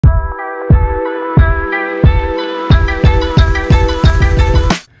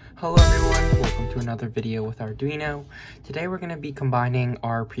another video with Arduino. Today we're going to be combining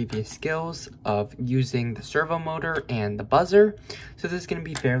our previous skills of using the servo motor and the buzzer. So this is going to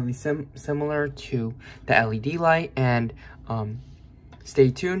be fairly similar to the LED light, and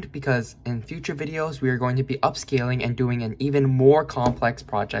stay tuned because in future videos we are going to be upscaling and doing an even more complex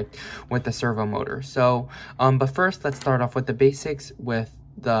project with the servo motor. So but first let's start off with the basics with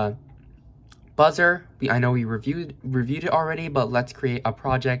the buzzer. I know we reviewed it already, but let's create a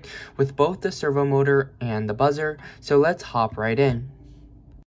project with both the servo motor and the buzzer. So let's hop right in.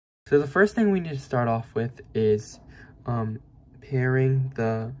 So the first thing we need to start off with is pairing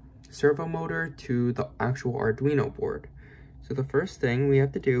the servo motor to the actual Arduino board. So the first thing we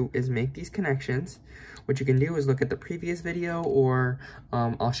have to do is make these connections. What you can do is look at the previous video, or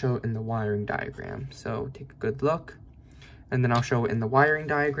I'll show it in the wiring diagram. So take a good look, and then I'll show it in the wiring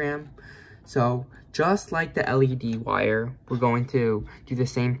diagram. So just like the LED wire, we're going to do the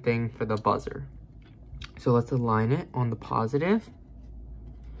same thing for the buzzer. So let's align it on the positive.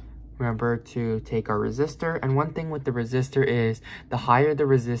 Remember to take our resistor, and one thing with the resistor is the higher the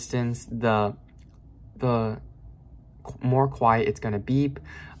resistance, the more quiet it's going to beep.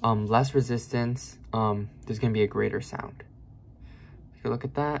 Less resistance, there's going to be a greater sound. Take a look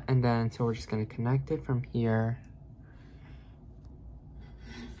at that, and then so we're just going to connect it from here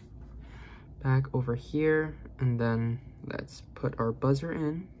back over here, and then let's put our buzzer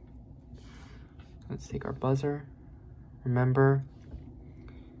in. Let's take our buzzer. Remember,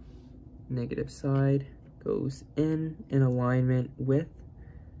 negative side goes in alignment with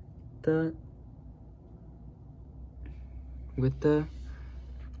the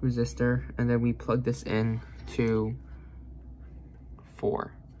resistor, and then we plug this in to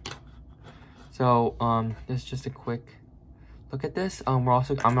 4. So this is just a quick look at this. I'm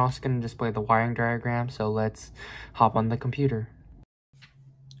also going to display the wiring diagram, so let's hop on the computer.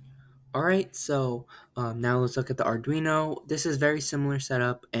 Alright, so now let's look at the Arduino. This is very similar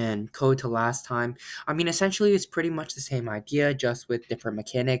setup and code to last time. I mean, essentially it's pretty much the same idea, just with different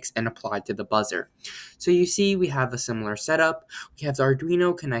mechanics and applied to the buzzer. So you see we have a similar setup. We have the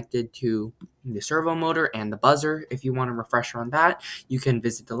Arduino connected to the servo motor and the buzzer. If you want a refresher on that, you can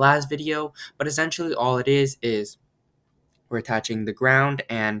visit the last video. But essentially all it is we're attaching the ground,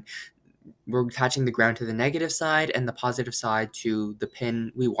 and we're attaching the ground to the negative side and the positive side to the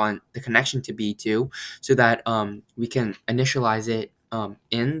pin we want the connection to be to, so that we can initialize it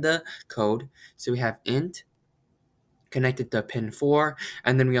in the code. So we have int connected to pin 4,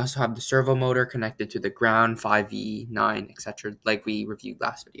 and then we also have the servo motor connected to the ground 5V, 9, etc., like we reviewed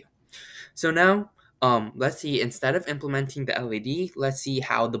last video. So now let's see, instead of implementing the LED, let's see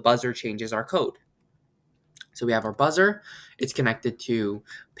how the buzzer changes our code. So we have our buzzer. It's connected to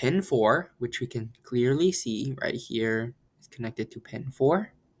pin 4, which we can clearly see right here. It's connected to pin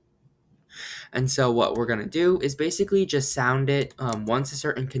 4. And so what we're going to do is basically just sound it once a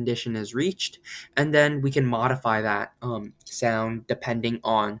certain condition is reached, and then we can modify that sound depending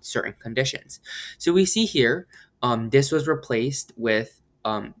on certain conditions. So we see here, this was replaced with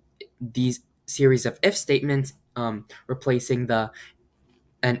these series of if statements, replacing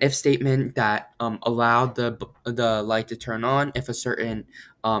an if statement that allowed the light to turn on if a certain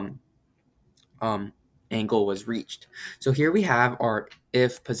angle was reached. So here we have our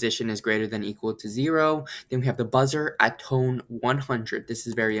if position is greater than equal to 0. Then we have the buzzer at tone 100. This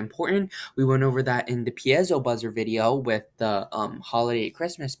is very important. We went over that in the piezo buzzer video with the holiday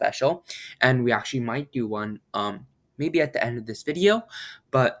Christmas special, and we actually might do one maybe at the end of this video.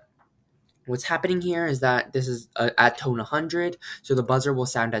 But what's happening here is that this is at tone 100, so the buzzer will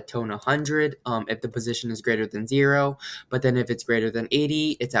sound at tone 100 if the position is greater than 0, but then if it's greater than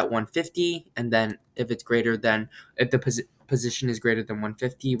 80, it's at 150, and then if the position is greater than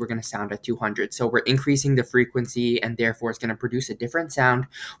 150, we're going to sound at 200. So we're increasing the frequency, and therefore it's going to produce a different sound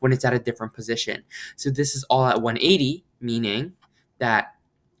when it's at a different position. So this is all at 180, meaning that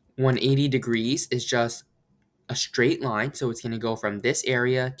 180 degrees is just a straight line, so it's going to go from this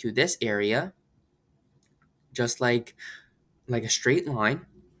area to this area, just like a straight line.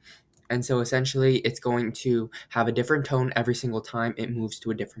 And so essentially it's going to have a different tone every single time it moves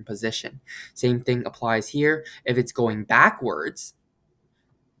to a different position. Same thing applies here. If it's going backwards,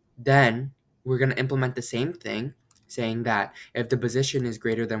 then we're going to implement the same thing, saying that if the position is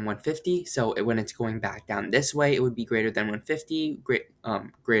greater than 150, so when it's going back down this way, it would be greater than 150,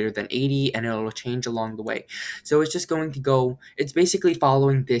 greater than 80, and it'll change along the way. So it's just going to go, it's basically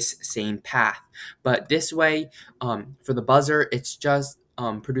following this same path. But this way, for the buzzer, it's just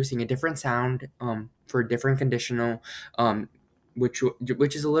producing a different sound for different conditional which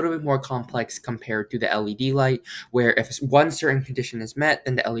is a little bit more complex compared to the LED light, where if one certain condition is met,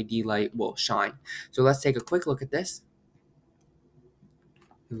 then the LED light will shine. So let's take a quick look at this.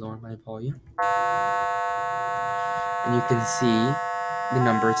 Lower my volume, and you can see the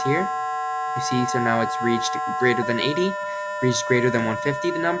numbers here. You see, so now it's reached greater than 80, reached greater than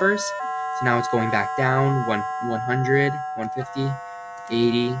 150, the numbers. So now it's going back down, 100, 150,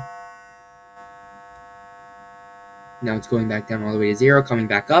 80. Now it's going back down all the way to 0, coming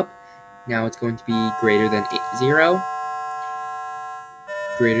back up. Now it's going to be greater than 0,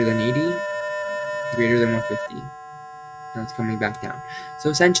 greater than 80, greater than 150. Now it's coming back down. So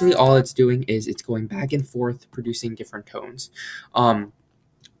essentially all it's doing is it's going back and forth, producing different tones.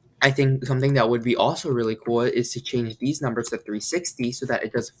 I think something that would be also really cool is to change these numbers to 360 so that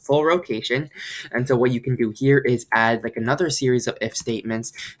it does full rotation. And so what you can do here is add like another series of if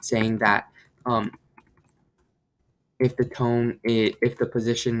statements saying that if the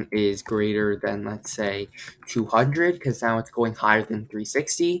position is greater than, let's say, 200, because now it's going higher than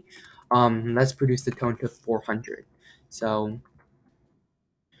 360, let's produce the tone to 400. So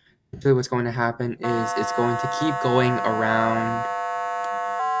what's going to happen is it's going to keep going around.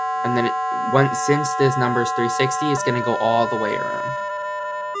 And then since this number is 360, it's going to go all the way around.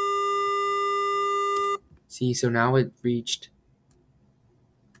 See, so now it reached,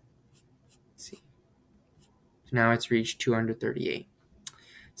 now it's reached 238.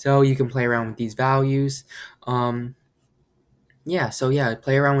 So you can play around with these values. Play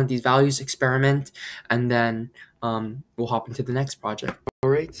around with these values, experiment, and then we'll hop into the next project.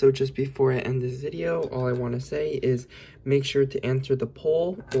 Alright, so just before I end this video, all I want to say is make sure to answer the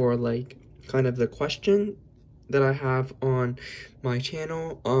poll, or like kind of the question that I have on my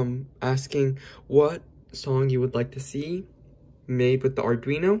channel, asking what song you would like to see made with the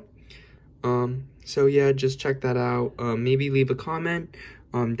Arduino. So yeah, just check that out. Maybe leave a comment,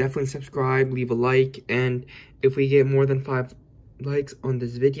 definitely subscribe, leave a like, and if we get more than 5 likes on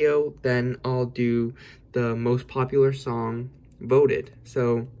this video, then I'll do the most popular song voted.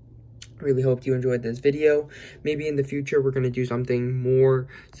 So really hope you enjoyed this video. Maybe in the future we're going to do something more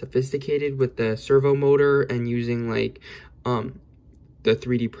sophisticated with the servo motor and using like the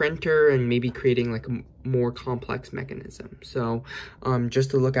 3D printer, and maybe creating like a more complex mechanism. So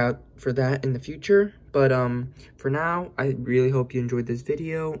just to look out for that in the future. But for now, I really hope you enjoyed this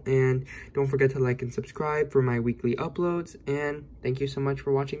video, and don't forget to like and subscribe for my weekly uploads, and thank you so much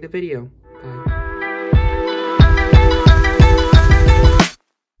for watching the video.